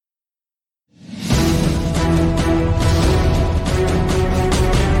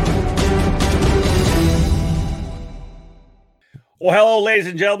Well, hello, ladies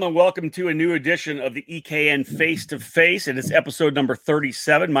and gentlemen. Welcome to a new edition of the EKN Face to Face. It is episode number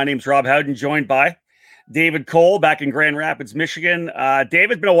 37. My name's Rob Howden, joined by David Cole back in Grand Rapids, Michigan.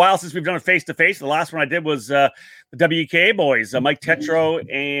 David, it's been a while since we've done a face to face. The last one I did was the WKA boys, Mike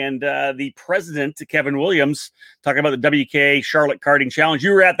Tetreault and the president, Kevin Williams, talking about the WKA Charlotte Karting Challenge.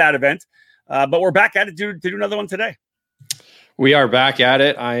 You were at that event, but we're back at it to do another one today. We are back at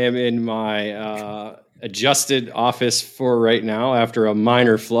it. I am in my adjusted office for right now after a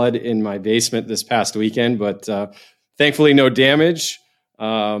minor flood in my basement this past weekend, but thankfully no damage.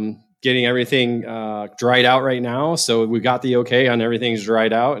 Getting everything dried out right now. So we got the okay on everything's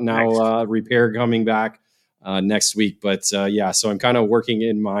dried out. Now repair coming back next week. But so I'm kind of working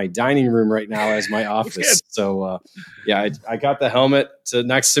in my dining room right now as my office. So I got the helmet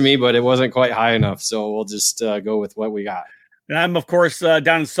next to me, but it wasn't quite high enough. So we'll just go with what we got. And I'm, of course,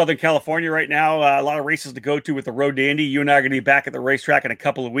 down in Southern California right now. A lot of races to go to with the Road to Indy. You and I are going to be back at the racetrack in a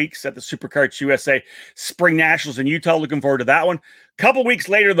couple of weeks at the SuperKarts USA Spring Nationals in Utah. Looking forward to that one. Couple weeks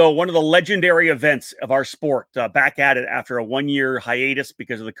later, though, one of the legendary events of our sport, back at it after a one-year hiatus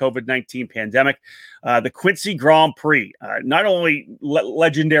because of the COVID-19 pandemic, the Quincy Grand Prix. Not only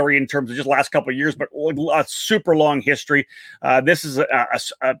legendary in terms of just the last couple of years, but a super long history. This is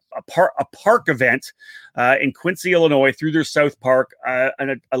a park event in Quincy, Illinois, through their South Park,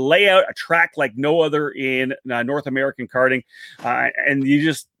 and a layout, a track like no other in North American karting. And you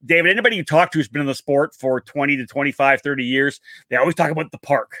just, David, anybody you talk to who's been in the sport for 20 to 25, 30 years, they always talk about the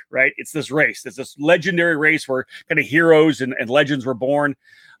park, right? It's this race. It's this legendary race where kind of heroes and legends were born.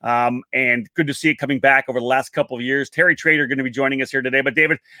 And good to see it coming back over the last couple of years. Terry Trader going to be joining us here today. But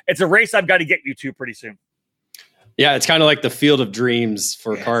David, it's a race I've got to get you to pretty soon. Yeah, it's kind of like the field of dreams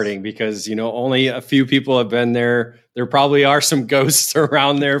for karting because, only a few people have been there. There probably are some ghosts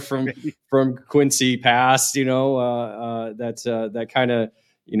around there from Quincy past, that kind of,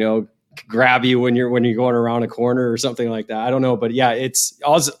 grab you when you're going around a corner or something like that. I don't know, but yeah, it's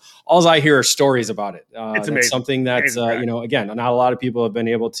all I hear are stories about it. It's amazing. It's something that, again, not a lot of people have been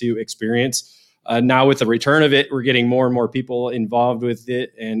able to experience. Now with the return of it, we're getting more and more people involved with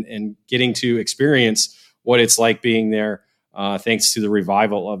it and getting to experience what it's like being there, thanks to the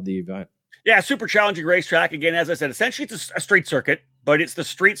revival of the event. Yeah, super challenging racetrack. Again, as I said, essentially it's a street circuit, but it's the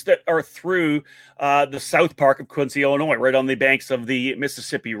streets that are through the South Park of Quincy, Illinois, right on the banks of the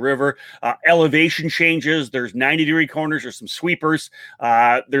Mississippi River. Elevation changes. There's 90-degree corners. There's some sweepers.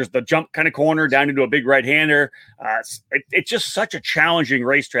 There's the jump kind of corner down into a big right-hander. It's just such a challenging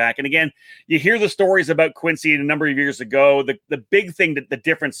racetrack. And again, you hear the stories about Quincy a number of years ago. The big thing, that the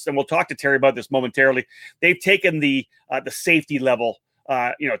difference, and we'll talk to Terry about this momentarily, they've taken the safety level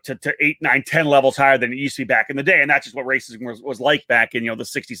to 8, 9, 10 levels higher than it used to be back in the day. And that's just what racing was like back in, the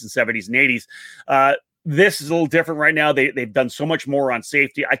 60s and 70s and 80s. This is a little different right now. They've done so much more on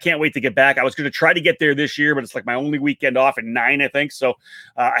safety. I can't wait to get back. I was going to try to get there this year, but it's like my only weekend off in 9, I think. So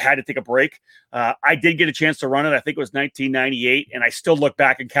I had to take a break. I did get a chance to run it. I think it was 1998. And I still look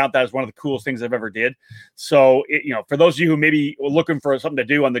back and count that as one of the coolest things I've ever did. So, for those of you who maybe were looking for something to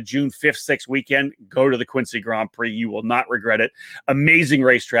do on the June 5th, 6th weekend, go to the Quincy Grand Prix. You will not regret it. Amazing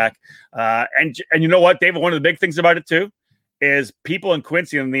racetrack. And you know what, David, one of the big things about it too, is people in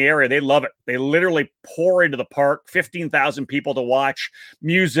Quincy and in the area, they love it. They literally pour into the park, 15,000 people to watch,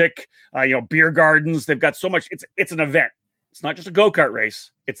 music, beer gardens. They've got so much. It's an event. It's not just a go-kart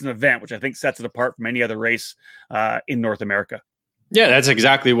race. It's an event, which I think sets it apart from any other race in North America. Yeah, that's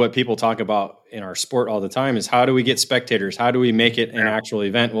exactly what people talk about in our sport all the time is how do we get spectators? How do we make it an actual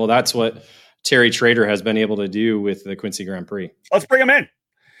event? Well, that's what Terry Trader has been able to do with the Quincy Grand Prix. Let's bring him in.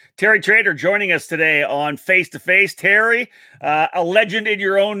 Terry Trader joining us today on Face to Face. Terry, a legend in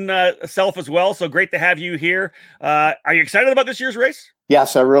your own self as well. So great to have you here. Are you excited about this year's race?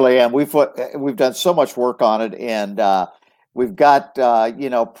 Yes, I really am. We've done so much work on it, and we've got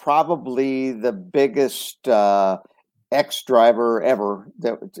probably the biggest ex-driver ever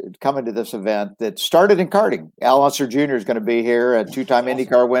that coming to this event that started in karting. Al Unser Jr. is going to be here, a two-time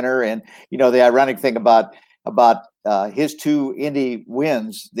IndyCar winner, and the ironic thing about his 2 Indy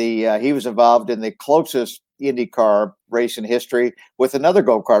wins, he was involved in the closest IndyCar race in history with another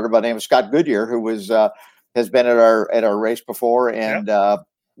go-karter by the name of Scott Goodyear, who has been at our race before and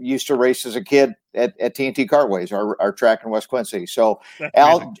used to race as a kid at TNT Kartways, our track in West Quincy. So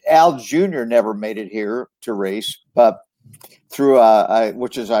Al Jr. never made it here to race, but through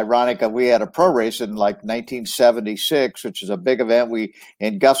which is ironic. We had a pro race in like 1976, which is a big event.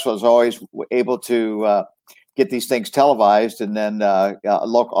 Gus was always able to get these things televised and then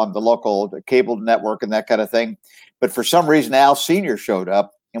look on the local cable network and that kind of thing. But for some reason, Al Sr. showed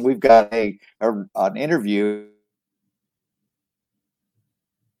up, and we've got an interview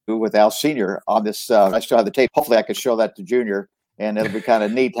with Al Sr. on this. I still have the tape. Hopefully I can show that to Junior, and it'll be kind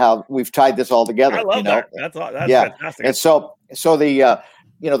of neat how we've tied this all together. I love that. That's fantastic. And so the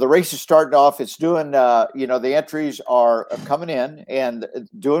the race is starting off. It's doing, the entries are coming in and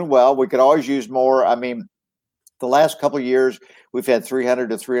doing well. We could always use more. I mean, the last couple of years we've had 300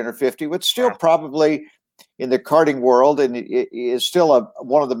 to 350, which still probably in the karting world, and it is still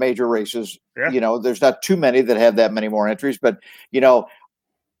one of the major races. Yeah. There's not too many that have that many more entries, but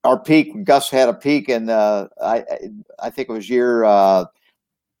our peak, Gus had a peak in I think it was year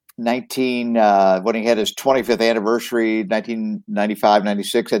 19 when he had his 25th anniversary, 1995,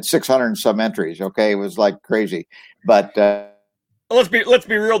 96, had 600 and some entries. Okay, it was like crazy, but let's be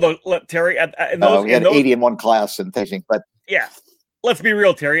real though, Terry. We had 80 in one class and things, but yeah. Let's be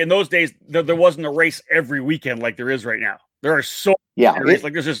real, Terry. In those days, there wasn't a race every weekend like there is right now. There are so many races.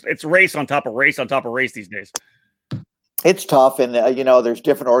 Like it's race on top of race on top of race these days. It's tough, and there's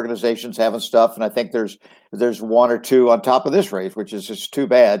different organizations having stuff, and I think there's one or two on top of this race, which is just too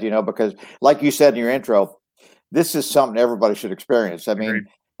bad, because like you said in your intro, this is something everybody should experience. I mean,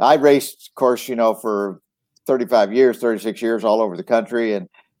 I raced, of course, for 35 years, 36 years all over the country and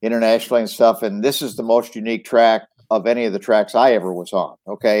internationally and stuff, and this is the most unique track of any of the tracks I ever was on.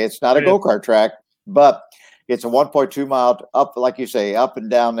 Okay. It's not a go-kart track, but it's a 1.2 mile up, like you say, up and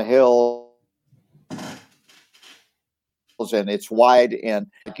down the hill. And it's wide. And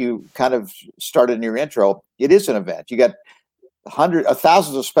like you kind of started in your intro, it is an event. You got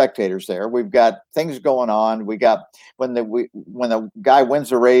thousands of spectators there. We've got things going on. We got when the guy wins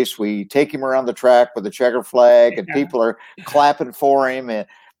the race, we take him around the track with the checker flag and people are clapping for him.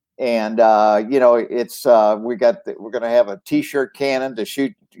 And it's we're going to have a T-shirt cannon to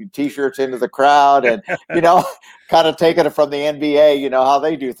shoot T-shirts into the crowd, and kind of taking it from the NBA, how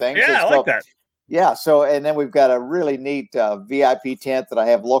they do things. Yeah, I like that. Yeah. So, and then we've got a really neat VIP tent that I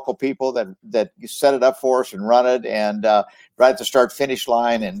have local people that set it up for us and run it, and right at the start finish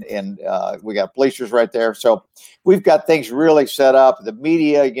line, and we got bleachers right there. So we've got things really set up. The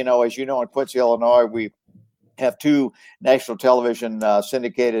media, as you know, in Quincy, Illinois, we have two national television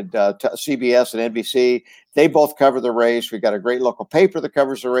syndicated, CBS and NBC. They both cover the race. We got a great local paper that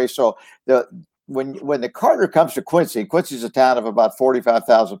covers the race. So when the karter comes to Quincy's a town of about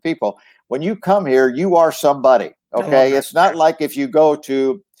 45,000 people. When you come here, you are somebody. Okay, it's not like if you go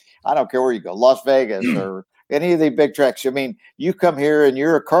to, I don't care where you go, Las Vegas or any of the big tracks. I mean, you come here and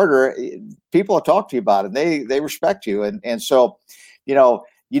you're a karter. People will talk to you about it. They respect you, and so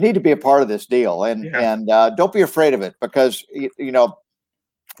you need to be a part of this deal, and don't be afraid of it, because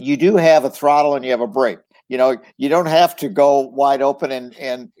you do have a throttle and you have a brake. You don't have to go wide open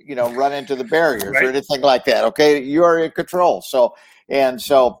and run into the barriers or anything like that. Okay, you are in control. So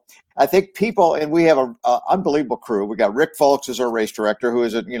I think people, and we have an unbelievable crew. We got Rick Folks as our race director, who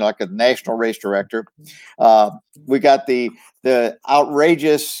is like a national race director. We got the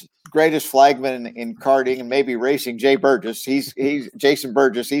outrageous greatest flagman in karting and maybe racing, Jay Burgess. He's Jason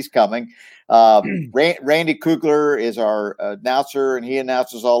Burgess. He's coming. Randy Kugler is our announcer, and he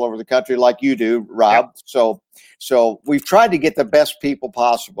announces all over the country like you do, Rob. Yep. So we've tried to get the best people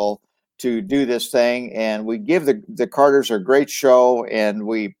possible to do this thing, and we give the karters a great show, and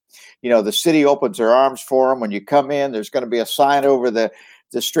the city opens their arms for them. When you come in, there's going to be a sign over the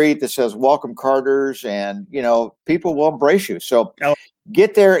street that says "Welcome Karters," and people will embrace you. So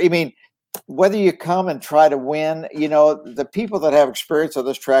get there. I mean, whether you come and try to win, the people that have experience on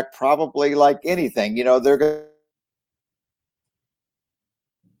this track, probably like anything, they're going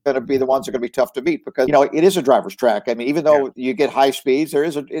to be the ones that are going to be tough to beat, because it is a driver's track. I mean, even though you get high speeds,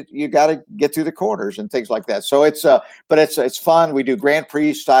 you got to get through the corners and things like that. So it's fun. We do Grand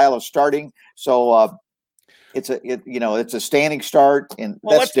Prix style of starting. So it's a standing start, and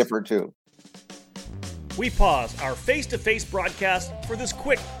that's different too. We pause our face-to-face broadcast for this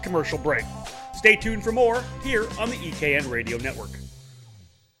quick commercial break. Stay tuned for more here on the EKN Radio Network.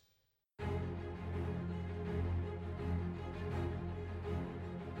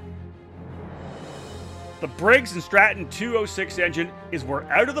 The Briggs & Stratton 206 engine is where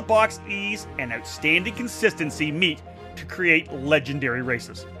out-of-the-box ease and outstanding consistency meet to create legendary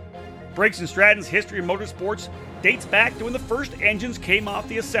races. Briggs & Stratton's history in motorsports dates back to when the first engines came off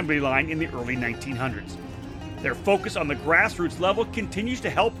the assembly line in the early 1900s. Their focus on the grassroots level continues to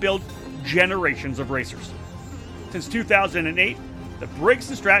help build generations of racers. Since 2008, the Briggs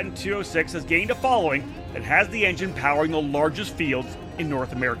 & Stratton 206 has gained a following that has the engine powering the largest fields in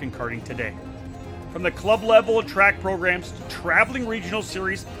North American karting today. From the club level track programs to traveling regional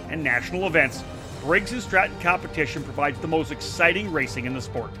series and national events, Briggs & Stratton competition provides the most exciting racing in the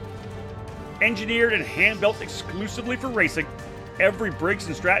sport. Engineered and hand-built exclusively for racing, every Briggs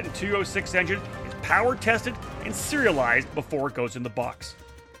 & Stratton 206 engine is power tested and serialized before it goes in the box.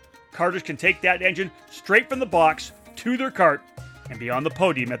 Karters can take that engine straight from the box to their kart and be on the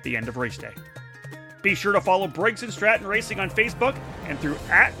podium at the end of race day. Be sure to follow Briggs & Stratton Racing on Facebook and through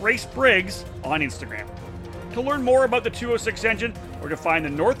 @RaceBriggs on Instagram. To learn more about the 206 engine or to find the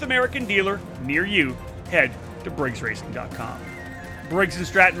North American dealer near you, head to BriggsRacing.com. Briggs &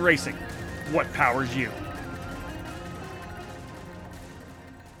 Stratton Racing, what powers you?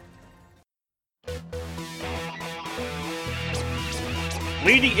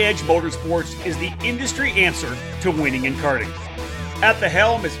 Leading Edge Motorsports is the industry answer to winning in karting. At the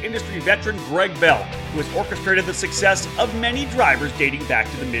helm is industry veteran Greg Bell, who has orchestrated the success of many drivers dating back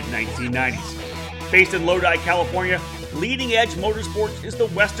to the mid-1990s. Based in Lodi, California, Leading Edge Motorsports is the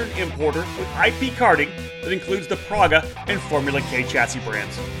Western importer with IP karting that includes the Praga and Formula K chassis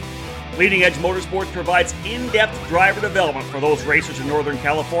brands. Leading Edge Motorsports provides in-depth driver development for those racers in Northern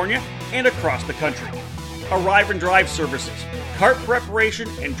California and across the country. Arrive and drive services, kart preparation,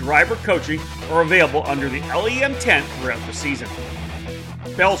 and driver coaching are available under the LEM tent throughout the season.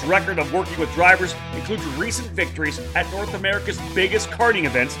 Bell's record of working with drivers includes recent victories at North America's biggest karting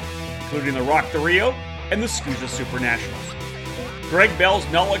events, including the Rock the Rio and the SCUSA Super Nationals. Greg Bell's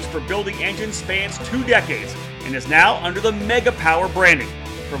knowledge for building engines spans 2 decades and is now under the Mega Power branding,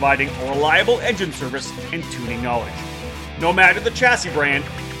 providing a reliable engine service and tuning knowledge. No matter the chassis brand,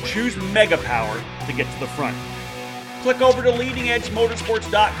 choose Mega Power to get to the front. Click over to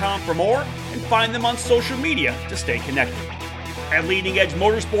leadingedgemotorsports.com for more and find them on social media to stay connected. At Leading Edge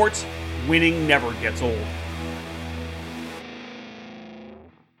Motorsports, winning never gets old.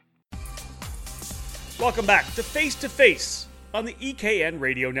 Welcome back to Face to Face on the EKN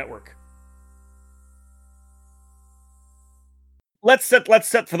Radio Network. Let's set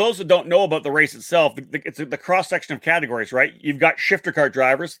for those that don't know about the race itself. It's the cross section of categories, right? You've got shifter kart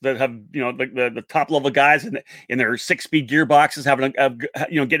drivers that have, the top level guys in their 6-speed gearboxes having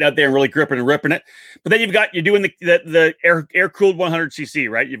getting out there and really gripping and ripping it. But then you're doing the air cooled 100cc,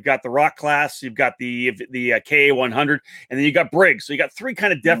 right? You've got the Rock class, you've got the KA 100, and then you got Briggs. So you got 3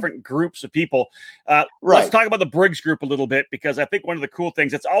 kind of different groups of people. Right. Let's talk about the Briggs group a little bit, because I think one of the cool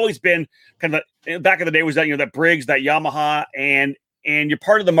things that's always been kind of back in the day was that that Briggs, that Yamaha, and you're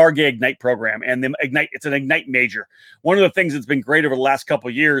part of the Margay Ignite program, and it's an Ignite major. One of the things that's been great over the last couple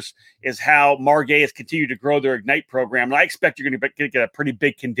of years is how Margay has continued to grow their Ignite program. And I expect you're going to get a pretty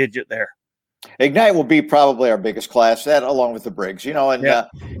big contingent there. Ignite will be probably our biggest class, that along with the Briggs,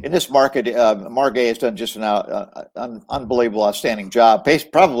 in this market, Margay has done just an unbelievable, outstanding job.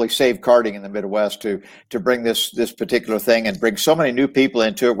 Probably saved karting in the Midwest to bring this particular thing and bring so many new people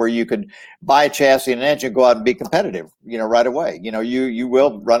into it, where you can buy a chassis and an engine, go out and be competitive, right away. You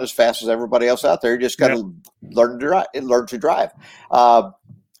will run as fast as everybody else out there. You just got to learn to drive.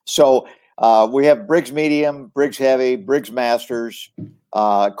 So we have Briggs Medium, Briggs Heavy, Briggs Masters.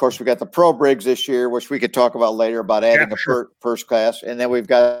 Of course, we got the Pro Briggs this year, which we could talk about later about adding first class. And then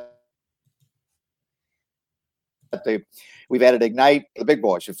we've added Ignite, the big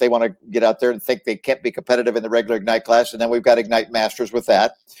boys, if they want to get out there and think they can't be competitive in the regular Ignite class. And then we've got Ignite Masters with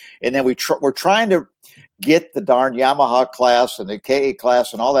that. And then we're trying to get the darn Yamaha class and the KA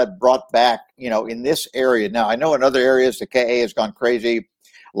class and all that brought back, in this area. Now, I know in other areas, the KA has gone crazy,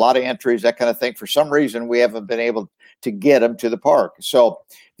 a lot of entries, that kind of thing. For some reason, we haven't been able to get them to the park. So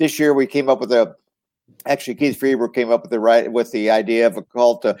this year we came up with Keith Freeberg came up with the idea of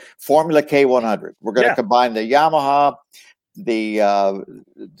called the Formula K100. We're going to combine the Yamaha, the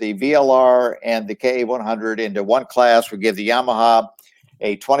VLR, and the KA100 into one class. We give the Yamaha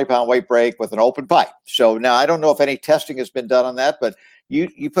a 20-pound weight brake with an open pipe. So now I don't know if any testing has been done on that, but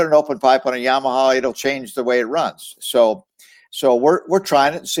you put an open pipe on a Yamaha, it'll change the way it runs. So we're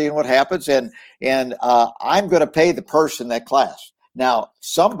trying it and seeing what happens, and I'm going to pay the person that class. Now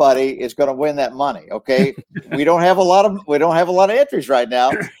somebody is going to win that money. Okay, we don't have a lot of entries right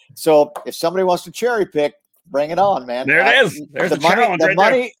now, so if somebody wants to cherry pick, bring it on, man. There it is. There's the money. The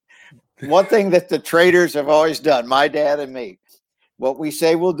money. One thing that the traders have always done, my dad and me, what we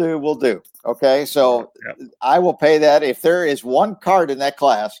say we'll do, we'll do. Okay, so I will pay that. If there is one card in that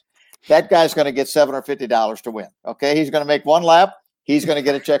class, that guy's going to get $750 to win. Okay, he's going to make one lap. He's going to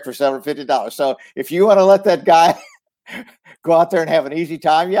get a check for $750. So if you want to let that guy go out there and have an easy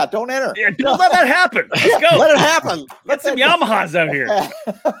time, don't enter. Yeah, don't let that happen. Let's go. Let it happen. Let some Yamahas out here.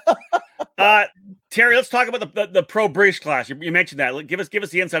 Terry, let's talk about the Pro Briggs class. You mentioned that. Give us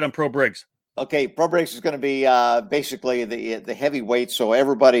the insight on Pro Briggs. Okay, Pro Briggs is going to be basically the heavyweight, so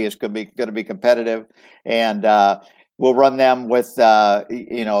everybody is going to be competitive, and we'll run them with all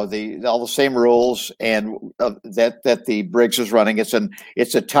the same rules and that the Briggs is running.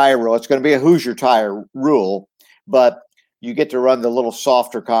 It's a tire rule. It's going to be a Hoosier tire rule, but you get to run the little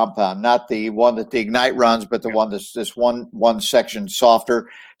softer compound, not the one that the Ignite runs, but the one that's this one section softer.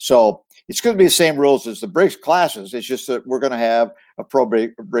 So it's going to be the same rules as the Briggs classes. It's just that we're going to have a Pro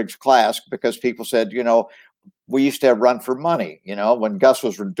Briggs class because people said, we used to have Run for Money, when Gus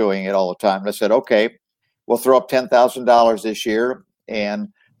was doing it all the time. And I said, okay, we'll throw up $10,000 this year and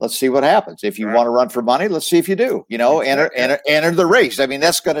let's see what happens. If you want to run for money, let's see if you do, enter the race. I mean,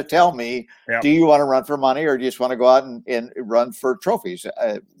 that's going to tell me, do you want to run for money or do you just want to go out and run for trophies?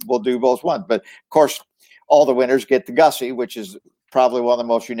 We'll do both ones. But of course, all the winners get the Gussie, which is probably one of the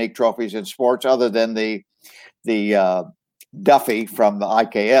most unique trophies in sports other than the Duffy from the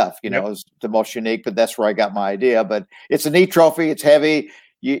IKF, is the most unique, but that's where I got my idea. But it's a neat trophy. It's heavy.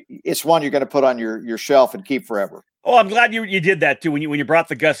 It's one you're going to put on your shelf and keep forever. Oh, I'm glad you did that too. When you brought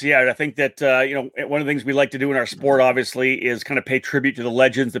the Gussie out, I think that one of the things we like to do in our sport, obviously, is kind of pay tribute to the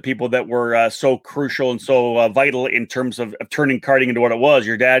legends, the people that were so crucial and so vital in terms of turning karting into what it was.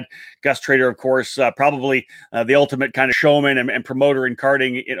 Your dad, Gus Trader, of course, probably the ultimate kind of showman and promoter in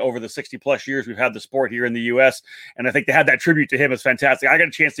karting over the 60 plus years we've had the sport here in the U.S. And I think to have that tribute to him is fantastic. I got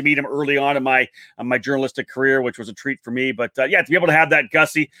a chance to meet him early on in my journalistic career, which was a treat for me. But to be able to have that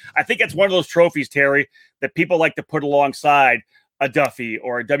Gussie, I think it's one of those trophies, Terry, that people like to put alongside a Duffy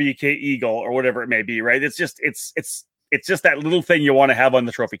or a WK Eagle or whatever it may be, right? It's just just that little thing you want to have on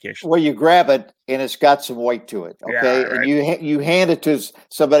the trophy case. Well, you grab it and it's got some weight to it, okay? Right. And you hand it to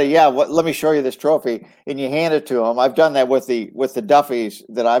somebody. Let me show you this trophy, and you hand it to them. I've done that with the Duffys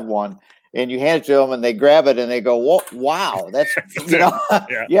that I've won, and you hand it to them, and they grab it and they go, "Whoa, wow, that's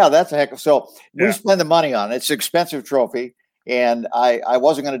that's a heck." So we spend the money on it. It's an expensive trophy. And I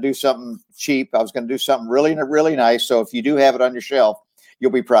wasn't going to do something cheap. I was going to do something really, really nice. So if you do have it on your shelf, you'll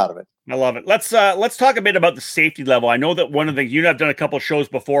be proud of it. I love it. Let's talk a bit about the safety level. I know that one of the things, I've done a couple of shows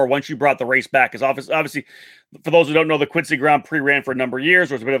before, once you brought the race back, is obviously, for those who don't know, the Quincy Grand Prix ran for a number of years.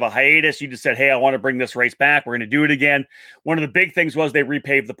 There was a bit of a hiatus. You just said, hey, I want to bring this race back. We're going to do it again. One of the big things was they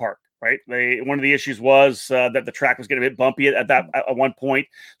repaved the park, right? One of the issues was that the track was getting a bit bumpy at one point.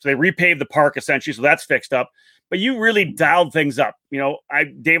 So they repaved the park essentially. So that's fixed up. But you really dialed things up.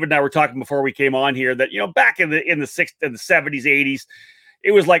 David and I were talking before we came on here that, back in the 60s and the 70s, 80s,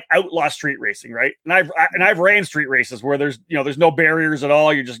 it was like outlaw street racing, right? And I've ran street races where there's no barriers at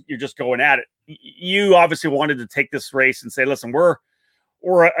all. You're just going at it. You obviously wanted to take this race and say, listen, we're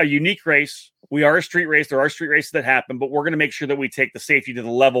a unique race. We are a street race. There are street races that happen, but we're going to make sure that we take the safety to the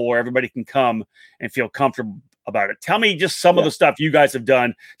level where everybody can come and feel comfortable about it. Tell me just some of the stuff you guys have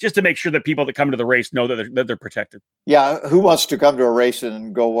done just to make sure that people that come to the race know that they're protected. Yeah. Who wants to come to a race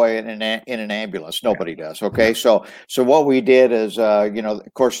and go away in an ambulance? Nobody does. Okay. So what we did is,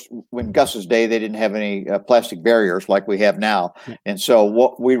 of course, when Gus's day, they didn't have any plastic barriers like we have now. And so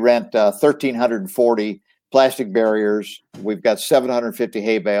what we rent 1,340 plastic barriers. We've got 750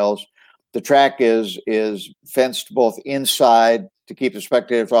 hay bales. The track is fenced both inside to keep the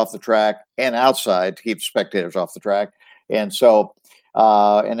spectators off the track and outside to keep the spectators off the track. And so,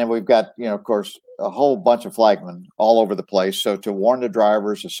 and then we've got, of course, a whole bunch of flagmen all over the place. So to warn the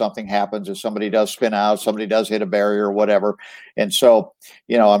drivers if something happens, if somebody does spin out, somebody does hit a barrier or whatever. And so,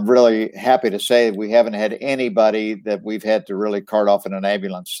 I'm really happy to say we haven't had anybody that we've had to really cart off in an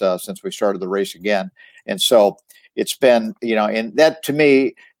ambulance since we started the race again. And so it's been, and that to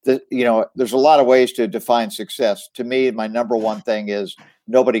me, there's a lot of ways to define success. To me, my number one thing is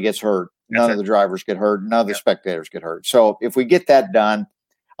nobody gets hurt. None of the drivers get hurt. None of the spectators get hurt. So if we get that done,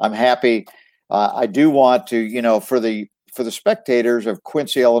 I'm happy. I do want to, for the spectators of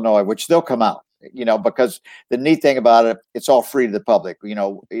Quincy, Illinois, which they'll come out, because the neat thing about it, it's all free to the public.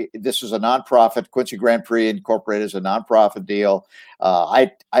 This is a nonprofit. Quincy Grand Prix Incorporated is a nonprofit deal.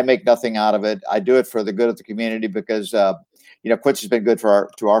 I make nothing out of it. I do it for the good of the community because, Quincy's been good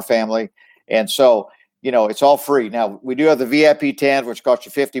to our family. And so, it's all free. Now, we do have the VIP tent, which costs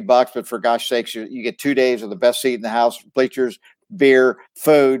you $50, but for gosh sakes, you get 2 days of the best seat in the house, bleachers, beer,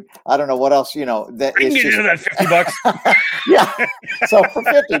 food. I don't know what else, that I can get into that $50. Yeah. So for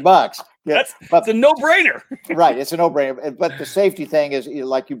 $50, that's a no-brainer. Right. It's a no-brainer. But the safety thing is,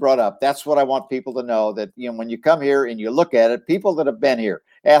 like you brought up, that's what I want people to know, that, when you come here and you look at it, people that have been here,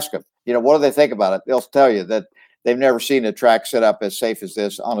 ask them, what do they think about it? They'll tell you that they've never seen a track set up as safe as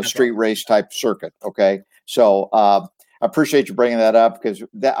this on a street race type circuit. Okay. So I appreciate you bringing that up because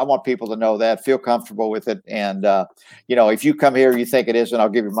I want people to know that, feel comfortable with it. And, if you come here, you think it isn't, I'll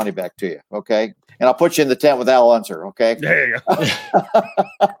give your money back to you. Okay. And I'll put you in the tent with Al Unser. Okay. There you go.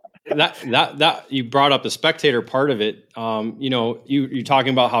 that you brought up the spectator part of it. You're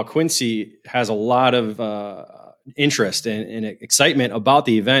talking about how Quincy has a lot of interest and excitement about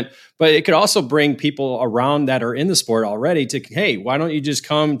the event, but it could also bring people around that are in the sport already to, hey, why don't you just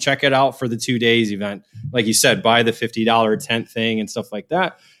come check it out for the 2 days event? Like you said, buy the $50 tent thing and stuff like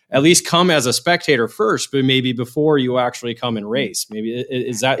that. At least come as a spectator first, but maybe before you actually come and race. Maybe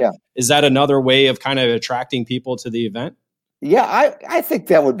is that another way of kind of attracting people to the event? Yeah, I think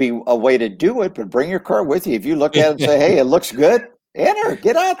that would be a way to do it, but bring your car with you. If you look at it and say, hey, it looks good, enter,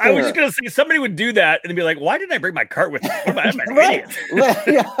 get out there. I was just going to say, somebody would do that and be like, why didn't I bring my cart with me? Right.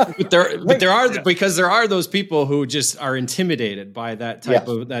 But there are those people who just are intimidated by that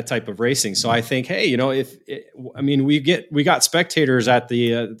type of racing. So I think, hey, we got spectators at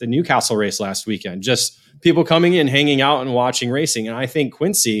the Newcastle race last weekend, just people coming in, hanging out and watching racing. And I think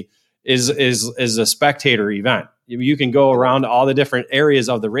Quincy is a spectator event. You can go around all the different areas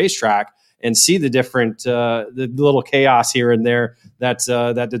of the racetrack and see the different the little chaos here and there that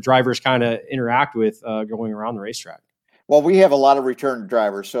the drivers kind of interact with going around the racetrack. Well, we have a lot of return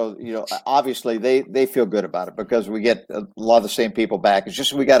drivers, so obviously they feel good about it because we get a lot of the same people back. It's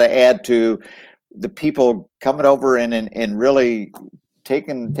just we got to add to the people coming over and really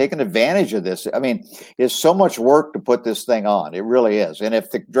taking advantage of this. I mean, it's so much work to put this thing on. It really is. And if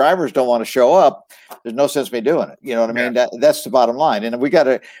the drivers don't want to show up, there's no sense in me doing it. You know what I mean? That's the bottom line. And we've got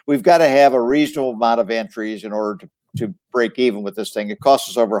to have a reasonable amount of entries in order to break even with this thing. It costs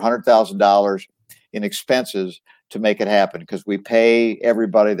us over $100,000 in expenses to make it happen because we pay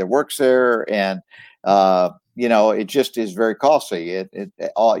everybody that works there, and it just is very costly.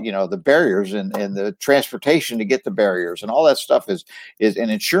 The barriers and the transportation to get the barriers and all that stuff is an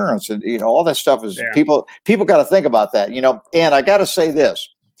insurance, and all that stuff is people got to think about that. And I got to say this,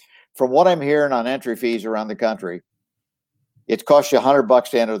 from what I'm hearing on entry fees around the country, it costs you $100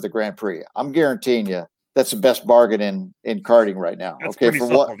 to enter the Grand Prix. I'm guaranteeing you that's the best bargain in karting right now. That's okay, for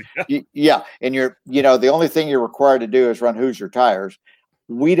what? Yeah, and the only thing you're required to do is run Hoosier tires.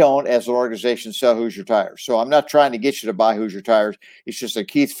 We don't, as an organization, sell Hoosier tires. So I'm not trying to get you to buy Hoosier tires. It's just that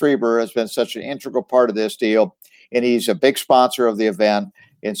Keith Freeber has been such an integral part of this deal, and he's a big sponsor of the event.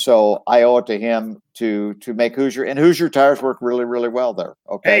 And so I owe it to him to make Hoosier, and Hoosier tires work really, really well there.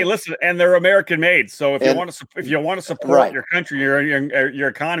 Okay. Hey, listen, and they're American made. So if you want to support your country, your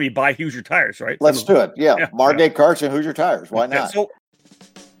economy, buy Hoosier tires, right? Let's do it. Yeah. Margay carts and Hoosier tires. Why not? So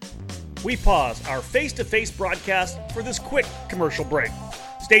we pause our face-to-face broadcast for this quick commercial break.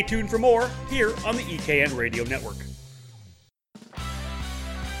 Stay tuned for more here on the EKN Radio Network.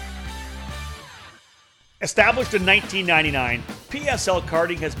 Established in 1999, PSL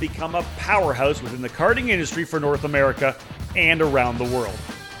Karting has become a powerhouse within the karting industry for North America and around the world.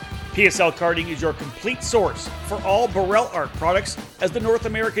 PSL Karting is your complete source for all Burrell Art products as the North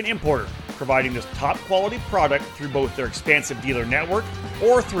American importer, providing this top quality product through both their expansive dealer network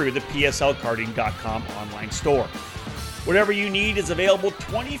or through the PSLkarting.com online store. Whatever you need is available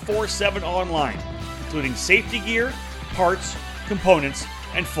 24/7 online, including safety gear, parts, components,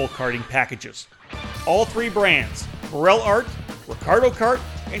 and full karting packages. All three brands, Burrell Art, Ricardo Kart,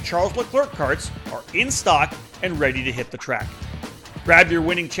 and Charles Leclerc Karts, are in stock and ready to hit the track. Grab your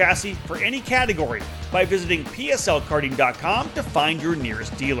winning chassis for any category by visiting PSLkarting.com to find your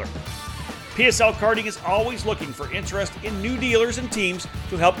nearest dealer. PSL Karting is always looking for interest in new dealers and teams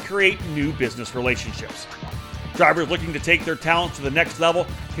to help create new business relationships. Drivers looking to take their talents to the next level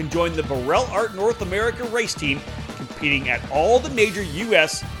can join the Burrell Art North America race team, competing at all the major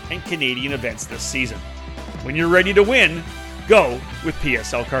U.S. and Canadian events this season. When you're ready to win, go with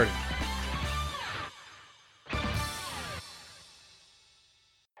PSL Karting.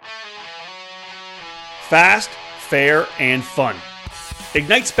 Fast, fair, and fun.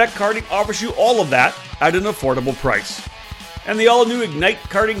 Ignite Spec Karting offers you all of that at an affordable price. And the all-new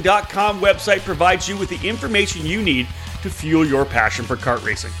IgniteKarting.com website provides you with the information you need to fuel your passion for kart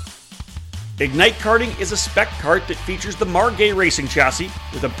racing. Ignite Karting is a spec kart that features the Margay racing chassis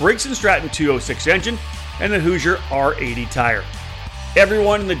with a Briggs & Stratton 206 engine and a Hoosier R80 tire.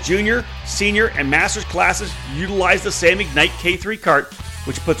 Everyone in the junior, senior, and masters classes utilize the same Ignite K3 kart,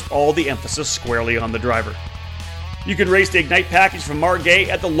 which puts all the emphasis squarely on the driver. You can race the Ignite package from Margay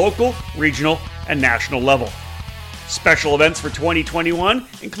at the local, regional, and national level. Special events for 2021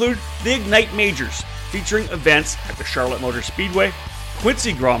 include the Ignite Majors, featuring events at the Charlotte Motor Speedway,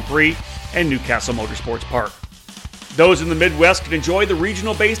 Quincy Grand Prix, and Newcastle Motorsports Park. Those in the Midwest can enjoy the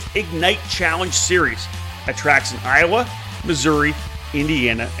regional-based Ignite Challenge Series at tracks in Iowa, Missouri,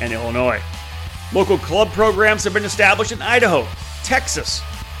 Indiana, and Illinois. Local club programs have been established in Idaho, Texas,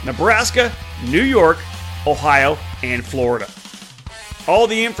 Nebraska, New York, Ohio, and Florida. All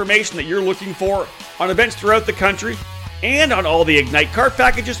the information that you're looking for on events throughout the country and on all the Ignite kart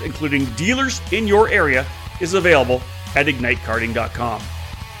packages, including dealers in your area, is available at ignitekarting.com.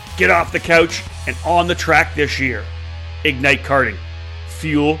 Get off the couch and on the track this year. Ignite Karting.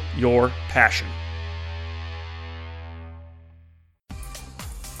 Fuel your passion.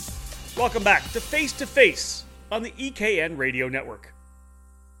 Welcome back to Face on the EKN Radio Network.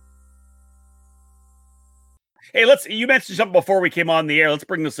 Hey, you mentioned something before we came on the air. Let's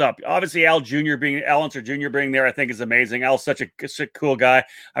bring this up. Obviously, Al Unser Jr. being there, I think is amazing. Al's such a cool guy.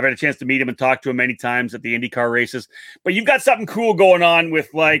 I've had a chance to meet him and talk to him many times at the IndyCar races. But you've got something cool going on with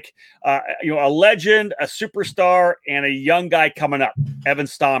a legend, a superstar, and a young guy coming up, Evan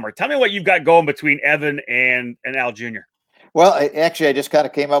Stammer. Tell me what you've got going between Evan and Al Jr. Well, I just kind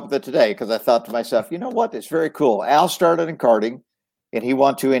of came up with it today because I thought to myself, you know what? It's very cool. Al started in karting, and he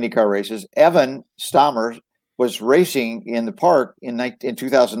won 2 IndyCar races. Evan Stammer was racing in the park in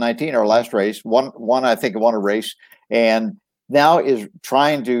 2019, our last race. I think won a race, and now is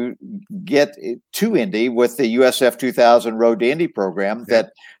trying to get to Indy with the USF 2000 Road to Indy program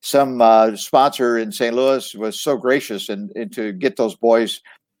that some sponsor in St. Louis was so gracious and to get those boys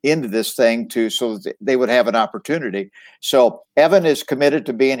into this thing so that they would have an opportunity. So Evan is committed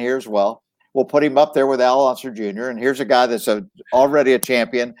to being here as well. We'll put him up there with Al Unser Jr. And here's a guy that's already a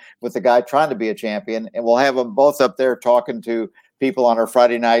champion with the guy trying to be a champion. And we'll have them both up there talking to people on our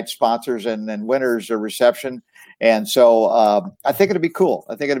Friday night sponsors and winners reception. And so I think it'll be cool.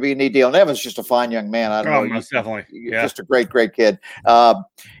 I think it'll be a neat deal. And Evan's just a fine young man. I don't know. Most definitely. Yeah. Just a great, great kid.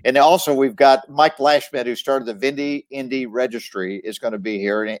 And also we've got Mike Lashmet, who started the Vindy Indy Registry, is going to be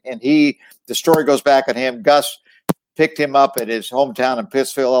here. And the story goes back on him. Gus picked him up at his hometown in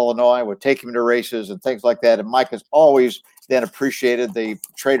Pittsfield, Illinois, would take him to races and things like that. And Mike has always then appreciated the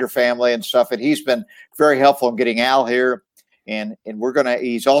Trader family and stuff. And he's been very helpful in getting Al here. And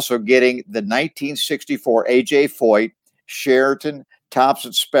he's also getting the 1964 AJ Foyt Sheraton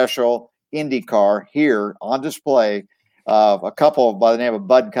Thompson Special IndyCar here on display. A couple by the name of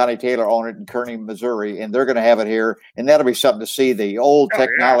Bud and Connie Taylor own it in Kearney, Missouri, and they're going to have it here. And that'll be something to see the old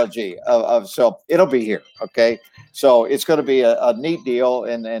technology so it'll be here. Okay. So it's going to be a neat deal.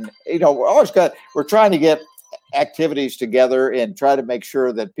 And we're trying to get activities together and try to make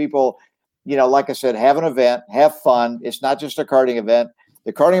sure that people, like I said, have an event, have fun. It's not just a karting event.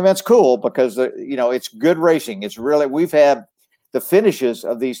 The karting event's cool because it's good racing. It's really, we've had the finishes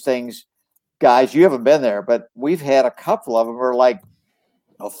of these things. Guys, you haven't been there, but we've had a couple of them are like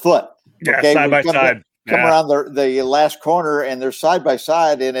a foot. Yeah, okay? Side by side. Come around the last corner, and they're side by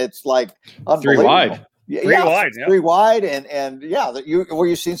side, and it's like unbelievable. 3 wide. Three wide, and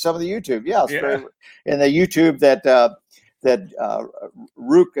you've seen some of the YouTube. Very, and the YouTube that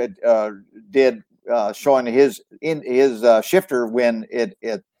Rook did showing his shifter when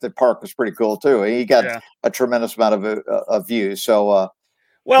the park was pretty cool too. He got a tremendous amount of views. So.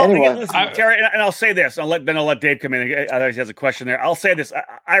 Well, anyway, again, listen, Terry, and I'll say this. I'll let Dave come in. I think he has a question there. I'll say this.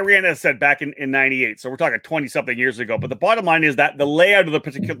 I ran, as I said, back in 98. So we're talking 20-something years ago. But the bottom line is that the layout of the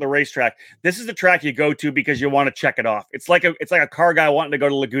particular racetrack, this is the track you go to because you want to check it off. It's like a car guy wanting to go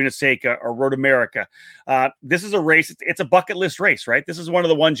to Laguna Seca or Road America. This is a race. It's a bucket list race, right? This is one of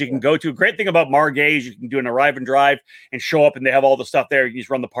the ones you can go to. Great thing about Margay is you can do an arrive and drive and show up, and they have all the stuff there. You just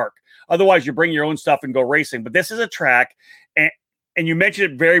run the park. Otherwise, you bring your own stuff and go racing. But this is a track, and you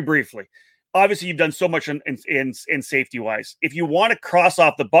mentioned it very briefly. Obviously, you've done so much in safety wise. If you want to cross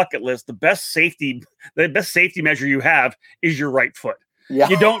off the bucket list, the best safety measure you have is your right foot. Yeah.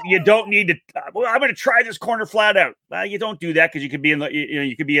 You don't need to. I'm going to try this corner flat out. You don't do that because you could be in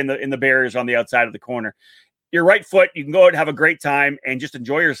the barriers on the outside of the corner. Your right foot, you can go out and have a great time and just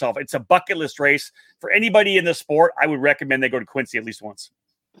enjoy yourself. It's a bucket list race for anybody in the sport. I would recommend they go to Quincy at least once.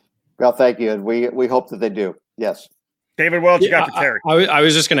 Well, thank you, and we hope that they do. Yes. David, what else you got for Terry? I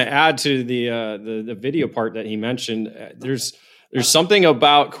was just going to add to the video part that he mentioned. There's something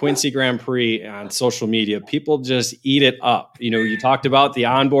about Quincy Grand Prix on social media. People just eat it up. You talked about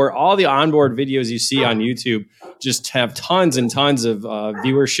all the onboard videos you see on YouTube just have tons and tons of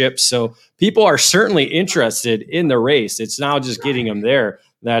viewership. So people are certainly interested in the race. It's now just getting them there.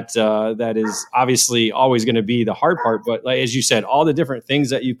 That is obviously always going to be the hard part. But as you said, all the different things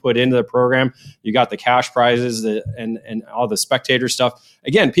that you put into the program, you got the cash prizes and all the spectator stuff.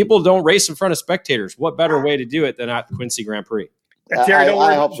 Again, people don't race in front of spectators. What better way to do it than at Quincy Grand Prix? Terry,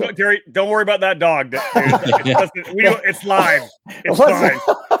 Terry, don't worry about that dog. It's live. It's fine.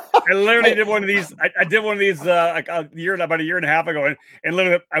 I literally did one of these. I did one of these about a year and a half ago, and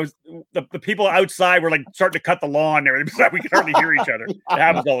literally, the people outside were like starting to cut the lawn and everything. We could hardly hear each other. It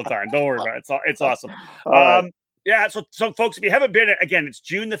happens all the time. Don't worry about it. It's awesome. Yeah, so folks, if you haven't been, again, it's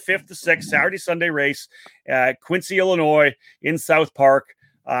June the 5th to 6th, Saturday, Sunday race, Quincy, Illinois, in South Park.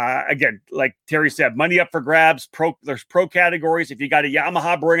 Again, like Terry said, money up for grabs. There's pro categories. If you got a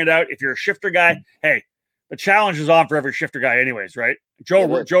Yamaha, bring it out. If you're a shifter guy, hey, the challenge is on for every shifter guy anyways, right? Joe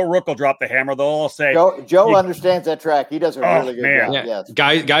Rook will drop the hammer. They'll all say, Joe understands that track. He does a really good job. Yeah.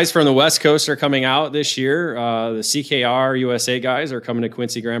 Yes. Guys from the West Coast are coming out this year. The CKR USA guys are coming to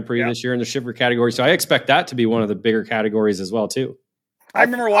Quincy Grand Prix this year in the shifter category. So I expect that to be one of the bigger categories as well, too. I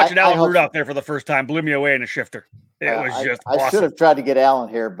remember watching Alan Rudolph there for the first time. Blew me away in a shifter. It was just awesome. I should have tried to get Alan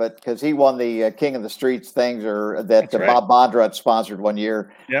here, but because he won the King of the Streets things that Bob Bondrot sponsored one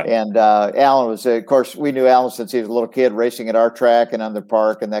year. Yep. And Alan was, of course, we knew Alan since he was a little kid racing at our track and on the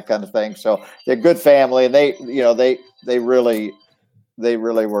park and that kind of thing. So they're a good family, and they really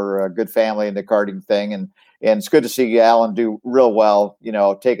were a good family in the karting thing. And it's good to see Alan do real well,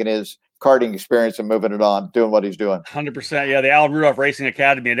 taking his karting experience and moving it on, doing what he's doing. 100%. Yeah, the Alan Rudolph Racing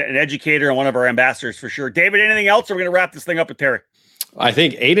Academy, an educator and one of our ambassadors for sure. David, anything else? Or we're going to wrap this thing up with Terry? I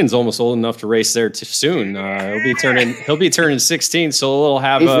think Aiden's almost old enough to race there soon. He'll be turning 16, so we'll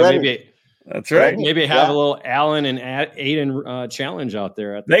have maybe. That's right. Maybe have a little Alan and Aiden challenge out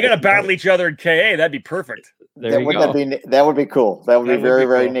there. They're going to battle each other in KA. That'd be perfed. That would be cool. That would be very,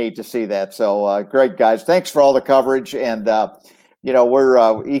 very neat to see that. So great, guys. Thanks for all the coverage. And, we're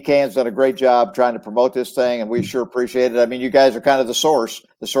EKN's done a great job trying to promote this thing, and we sure appreciate it. I mean, you guys are kind of the source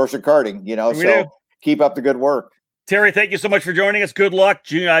of karting, so keep up the good work. Terry, thank you so much for joining us. Good luck,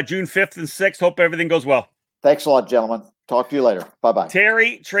 June 5th and 6th. Hope everything goes well. Thanks a lot, gentlemen. Talk to you later. Bye-bye.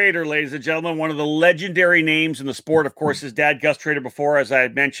 Terry Trader, ladies and gentlemen, one of the legendary names in the sport. Of course, his dad, Gus Trader, before, as I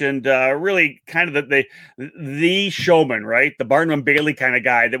had mentioned, really kind of the showman, right? The Barnum and Bailey kind of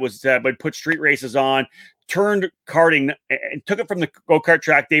guy that would put street races on, turned karting and took it from the go-kart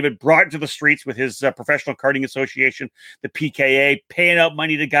track. David brought it to the streets with his professional karting association, the PKA, paying out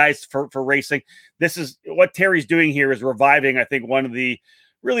money to guys for racing. This is what Terry's doing here, is reviving, I think, one of the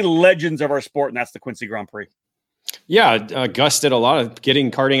really legends of our sport, and that's the Quincy Grand Prix. Yeah, Gus did a lot of getting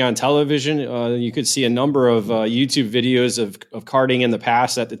karting on television. You could see a number of YouTube videos of karting in the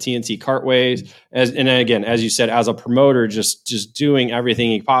past at the TNT Kartways. And again, as you said, as a promoter, just doing everything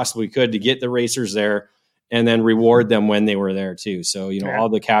he possibly could to get the racers there and then reward them when they were there too. So, all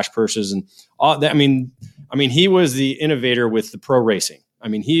the cash purses and all that. I mean, he was the innovator with the pro racing. I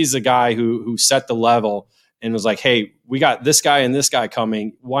mean, he's the guy who set the level and was like, hey, we got this guy and this guy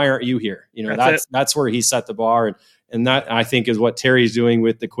coming. Why aren't you here? That's where he set the bar. And that, I think, is what Terry's doing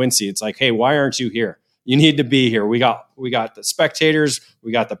with the Quincy. It's like, hey, why aren't you here? You need to be here. We got the spectators.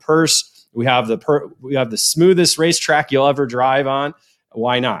 We got the purse. We have the smoothest racetrack you'll ever drive on.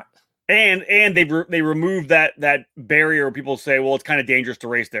 Why not? And they removed that barrier where people say, well, it's kind of dangerous to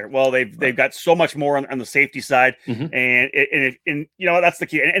race there. Well, they've got so much more on the safety side, and that's the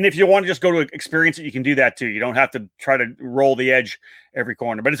key. And if you want to just go to experience it, you can do that too. You don't have to try to roll the edge every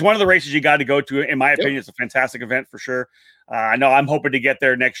corner. But it's one of the races you got to go to. In my opinion, it's a fantastic event for sure. I know I'm hoping to get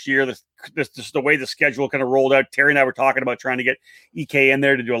there next year. This the way the schedule kind of rolled out. Terry and I were talking about trying to get EK in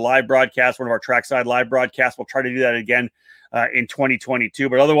there to do a live broadcast, one of our trackside live broadcasts. We'll try to do that again in 2022.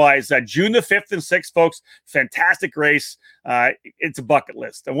 But otherwise, June the 5th and 6th, folks, fantastic race. It's a bucket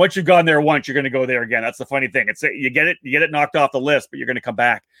list. And once you've gone there once, you're going to go there again. That's the funny thing. It's you get it knocked off the list, but you're going to come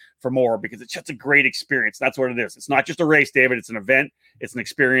back for more because it's just a great experience. That's what it is. It's not just a race, David. It's an event. It's an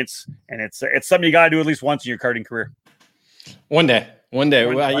experience. And it's something you got to do at least once in your karting career. One day.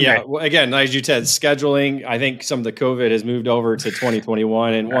 Day. Again, as you said, scheduling, I think some of the COVID has moved over to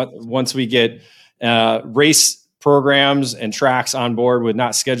 2021. And once we get race programs and tracks on board with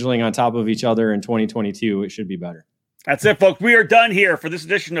not scheduling on top of each other in 2022, it should be better. That's it, folks. We are done here for this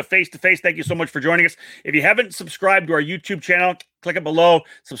edition of Face to Face. Thank you so much for joining us. If you haven't subscribed to our YouTube channel, click it below.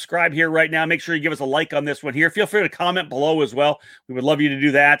 Subscribe here right now. Make sure you give us a like on this one here. Feel free to comment below as well. We would love you to do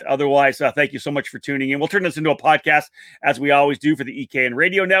that. Otherwise, thank you so much for tuning in. We'll turn this into a podcast as we always do for the EKN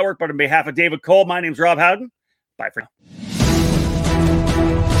Radio Network. But on behalf of David Cole, my name's Rob Howden. Bye for now.